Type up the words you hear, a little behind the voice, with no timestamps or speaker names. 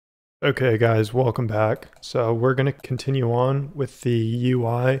Okay guys, welcome back. So we're going to continue on with the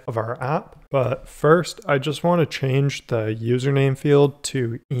UI of our app, but first I just want to change the username field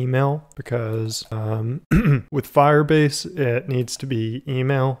to email because with Firebase it needs to be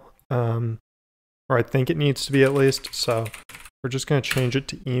email, or I think it needs to be at least. So we're just going to change it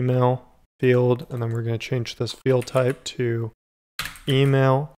to email field, and then we're going to change this field type to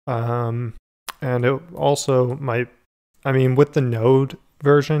email. And it also might, with the Node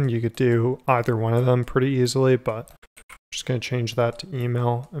version, you could do either one of them pretty easily, but I'm just going to change that to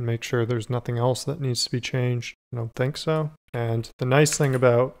email and make sure there's nothing else that needs to be changed. I don't think so. And the nice thing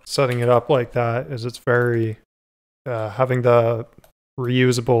about setting it up like that is it's very, having the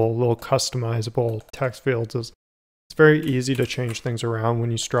reusable, little customizable text fields it's very easy to change things around when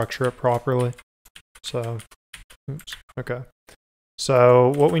you structure it properly. So, oops, okay. So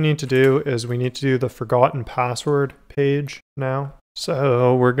what we need to do is we need to do the forgotten password page now.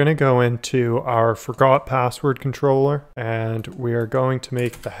 So we're going to go into our forgot password controller and we are going to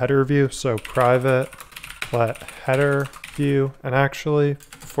make the header view. So private let header view. And actually,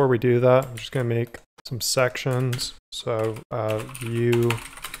 before we do that, I'm just going to make some sections. So view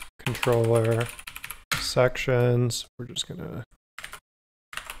controller sections. We're just going to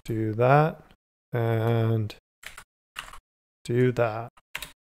do that and do that.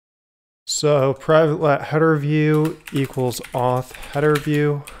 So private let header view equals auth header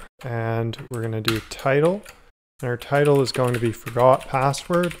view, and we're going to do title, and our title is going to be forgot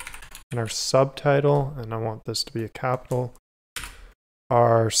password, and our subtitle, and I want this to be a capital,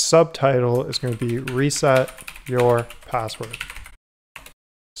 our subtitle is going to be reset your password.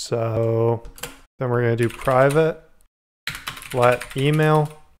 So then we're going to do private let email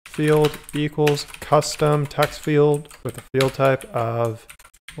field equals custom text field with a field type of,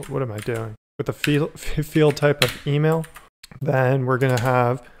 what am I doing? With a field type of email. Then we're going to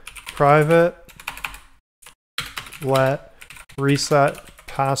have private let reset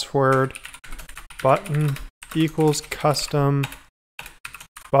password button equals custom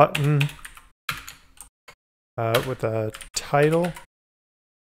button with a title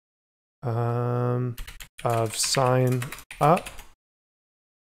of sign up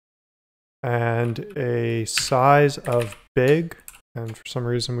and a size of big. And for some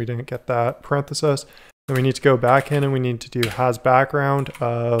reason we didn't get that parenthesis. Then we need to go back in and we need to do has background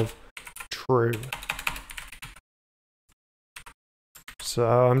of true. So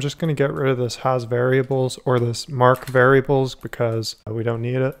I'm just going to get rid of this has variables or this mark variables because we don't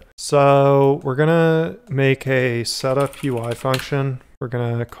need it. So we're going to make a setup UI function. We're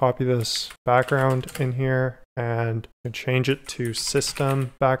going to copy this background in here and change it to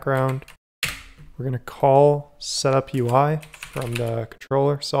system background. We're going to call setup UI from the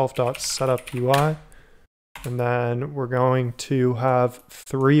controller, self.setupUI. And then we're going to have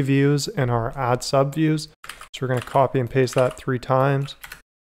 3 views in our add subviews. So we're going to copy and paste that 3 times.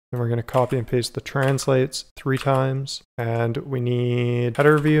 Then we're going to copy and paste the translates 3 times. And we need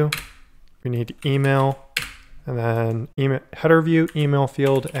header view, we need email, and then header view, email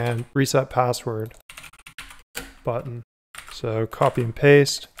field, and reset password button. So copy and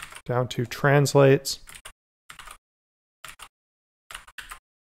paste down to translates.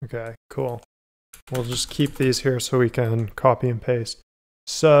 Okay, cool. We'll just keep these here so we can copy and paste.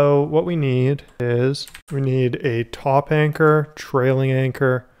 So what we need is we need a top anchor, trailing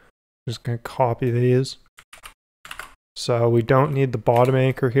anchor. I'm just going to copy these. So we don't need the bottom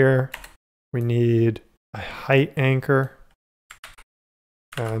anchor here. We need a height anchor.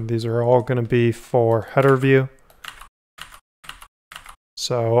 And these are all going to be for header view.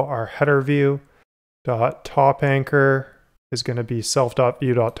 So our header view dot top anchor is going to be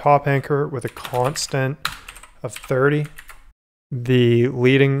self.view.top anchor with a constant of 30. The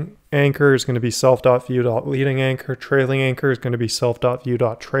leading anchor is going to be self.view.leading anchor. Trailing anchor is going to be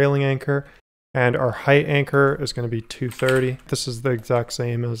self.view.trailing anchor. And our height anchor is going to be 230. This is the exact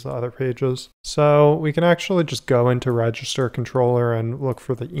same as the other pages. So we can actually just go into register controller and look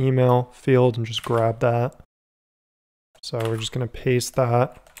for the email field and just grab that. So we're just going to paste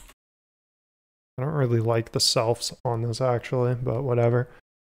that. I don't really like the selfs on this actually, but whatever.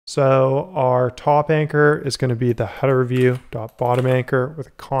 So our top anchor is going to be the header view dot bottom anchor with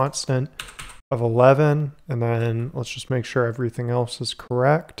a constant of 11. And then let's just make sure everything else is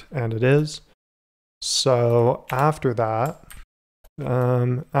correct. And it is. So after that,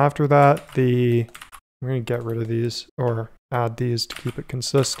 I'm going to get rid of these or add these to keep it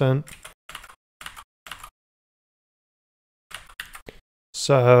consistent.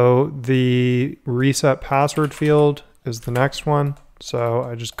 So the reset password field is the next one. So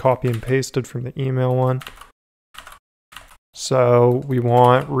I just copy and pasted from the email one. So we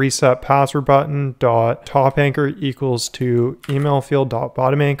want reset password button dot top anchor equals to email field dot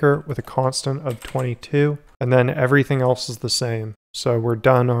bottom anchor with a constant of 22. And then everything else is the same. So we're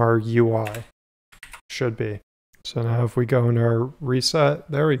done our UI. Should be. So now if we go into our reset,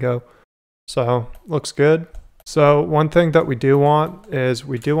 there we go. So looks good. So one thing that we do want is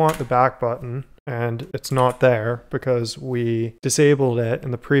we do want the back button, and it's not there because we disabled it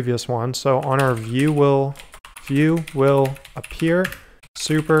in the previous one. So on our view will appear,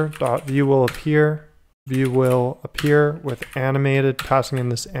 super.view will appear, view will appear with animated, passing in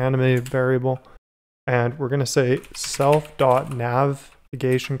this animated variable. And we're going to say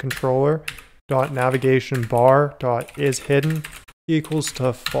self.navigation controller .navigation bar .is hidden equals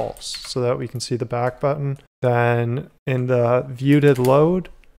to false, so that we can see the back button. Then in the view did load,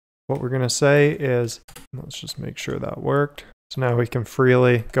 what we're going to say is, let's just make sure that worked. So now we can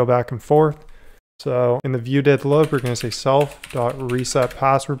freely go back and forth. So in the view did load, we're going to say self.reset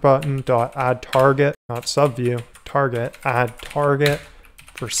password button .add target, not subview, target, add target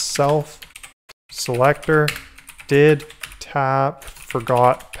for self selector did tap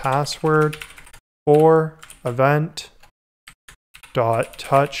forgot password for event dot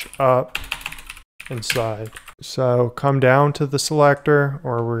touch up inside. So come down to the selector,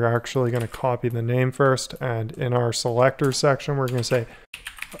 or we're actually going to copy the name first, and in our selector section we're going to say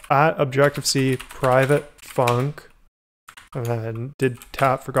at Objective-C private func, and then did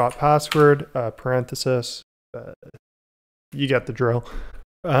tap forgot password parenthesis, you get the drill.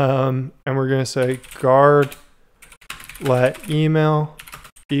 And we're going to say guard let email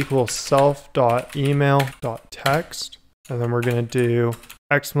equals self.email.text, and then we're going to do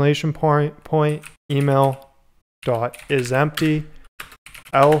exclamation point email dot is empty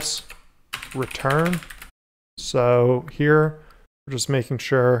else return. So here we're just making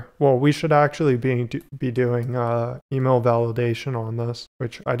sure, well, we should actually be doing email validation on this,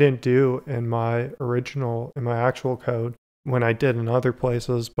 which I didn't do in my actual code when I did in other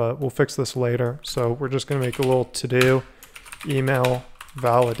places, but we'll fix this later. So we're just going to make a little to-do email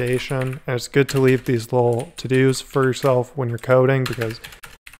validation, and it's good to leave these little to-dos for yourself when you're coding, because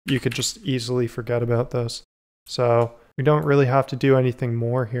you could just easily forget about this. So we don't really have to do anything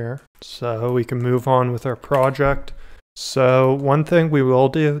more here, so we can move on with our project. So one thing we will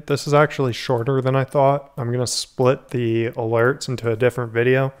do, this is actually shorter than I thought. I'm going to split the alerts into a different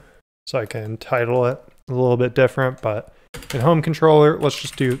video so I can title it a little bit different. But in home controller, let's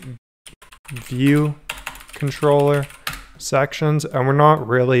just do view controller sections, and we're not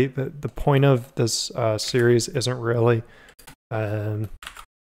really, the point of this series isn't really to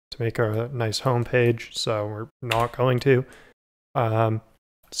make a nice home page, so we're not going to.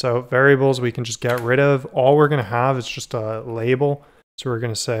 So variables we can just get rid of. All we're going to have is just a label. So we're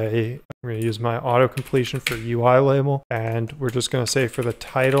going to say, I'm going to use my auto completion for UI label, and we're just going to say for the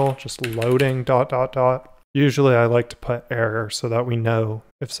title, just loading ... Usually I like to put error so that we know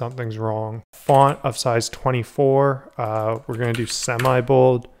if something's wrong. Font of size 24, we're going to do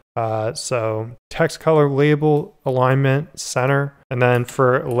semi-bold. So text color, label, alignment, center. And then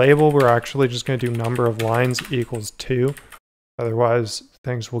for label, we're actually just going to do number of lines equals 2. Otherwise,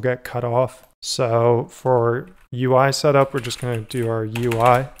 things will get cut off. So for UI setup, we're just going to do our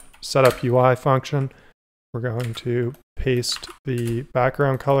UI setup UI function. We're going to paste the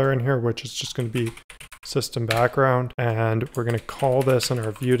background color in here, which is just going to be system background, and we're going to call this in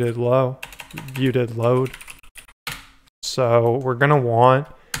our view did load. So we're going to want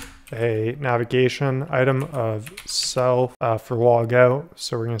a navigation item of self for logout.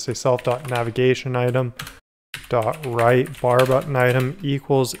 So we're going to say self.navigation item .write bar button item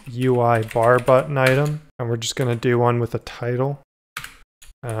equals UI bar button item, and we're just going to do one with a title.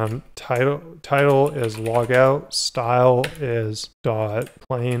 Title is logout, style is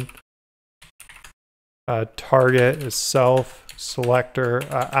 .plain. Target is self, selector,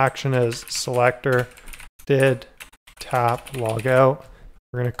 action is selector, did tap logout.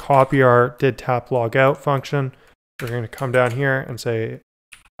 We're going to copy our did tap logout function. We're going to come down here and say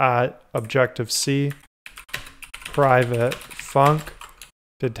at Objective-C private func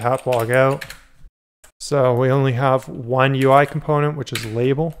did tap logout. So we only have one UI component, which is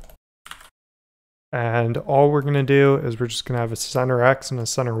label. And all we're going to do is we're just going to have a center X and a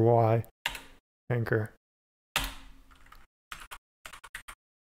center Y anchor.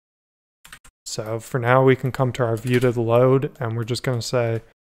 So for now, we can come to our view to the load, and we're just going to say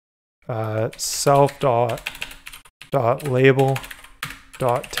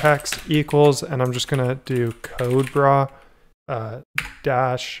self.label.text equals, and I'm just going to do CodeBrah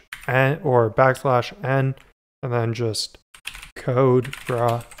dash n or \n, and then just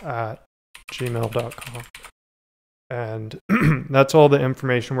CodeBrah at gmail.com. And that's all the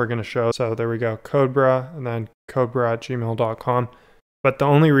information we're going to show. So there we go, CodeBrah, and then CodeBrah@gmail.com. But the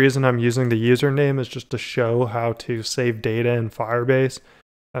only reason I'm using the username is just to show how to save data in Firebase,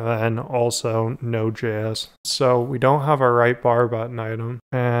 and then also Node.js. So we don't have our right bar button item.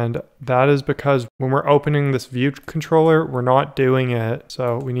 And that is because when we're opening this view controller, we're not doing it.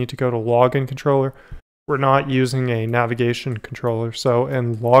 So we need to go to login controller. We're not using a navigation controller. So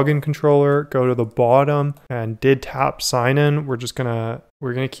in login controller, go to the bottom and did tap sign in. We're gonna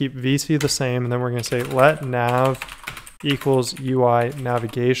keep VC the same, and then we're gonna say let nav equals UI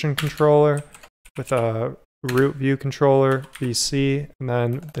navigation controller with a root view controller VC, and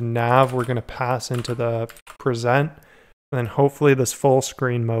then the nav we're gonna pass into the present, and then hopefully this full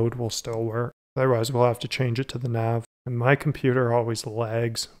screen mode will still work. Otherwise we'll have to change it to the nav. And my computer always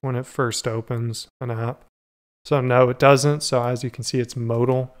lags when it first opens an app. So no, it doesn't. So as you can see, it's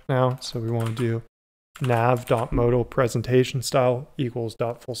modal now. So we want to do nav.modal presentation style equals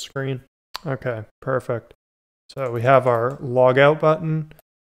 .full screen. Okay, perfect. So we have our logout button,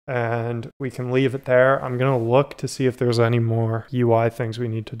 and we can leave it there. I'm going to look to see if there's any more UI things we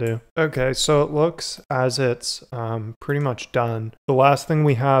need to do. Okay, so it looks as it's pretty much done. The last thing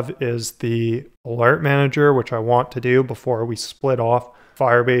we have is the AlertManager, which I want to do before we split off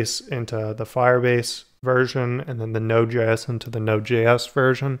Firebase into the Firebase version and then the Node.js into the Node.js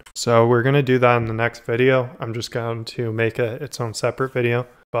version. So we're going to do that in the next video. I'm just going to make its own separate video.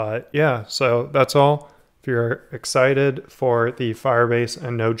 But yeah, so that's all. If you're excited for the Firebase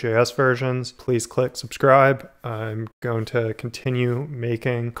and Node.js versions, please click subscribe. I'm going to continue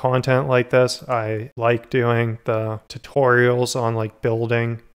making content like this. I like doing the tutorials on like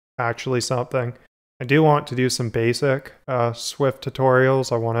building actually something. I do want to do some basic Swift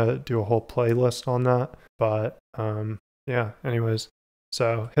tutorials. I want to do a whole playlist on that. But yeah, anyways,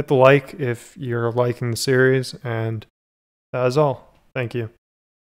 so hit the like if you're liking the series, and that is all. Thank you.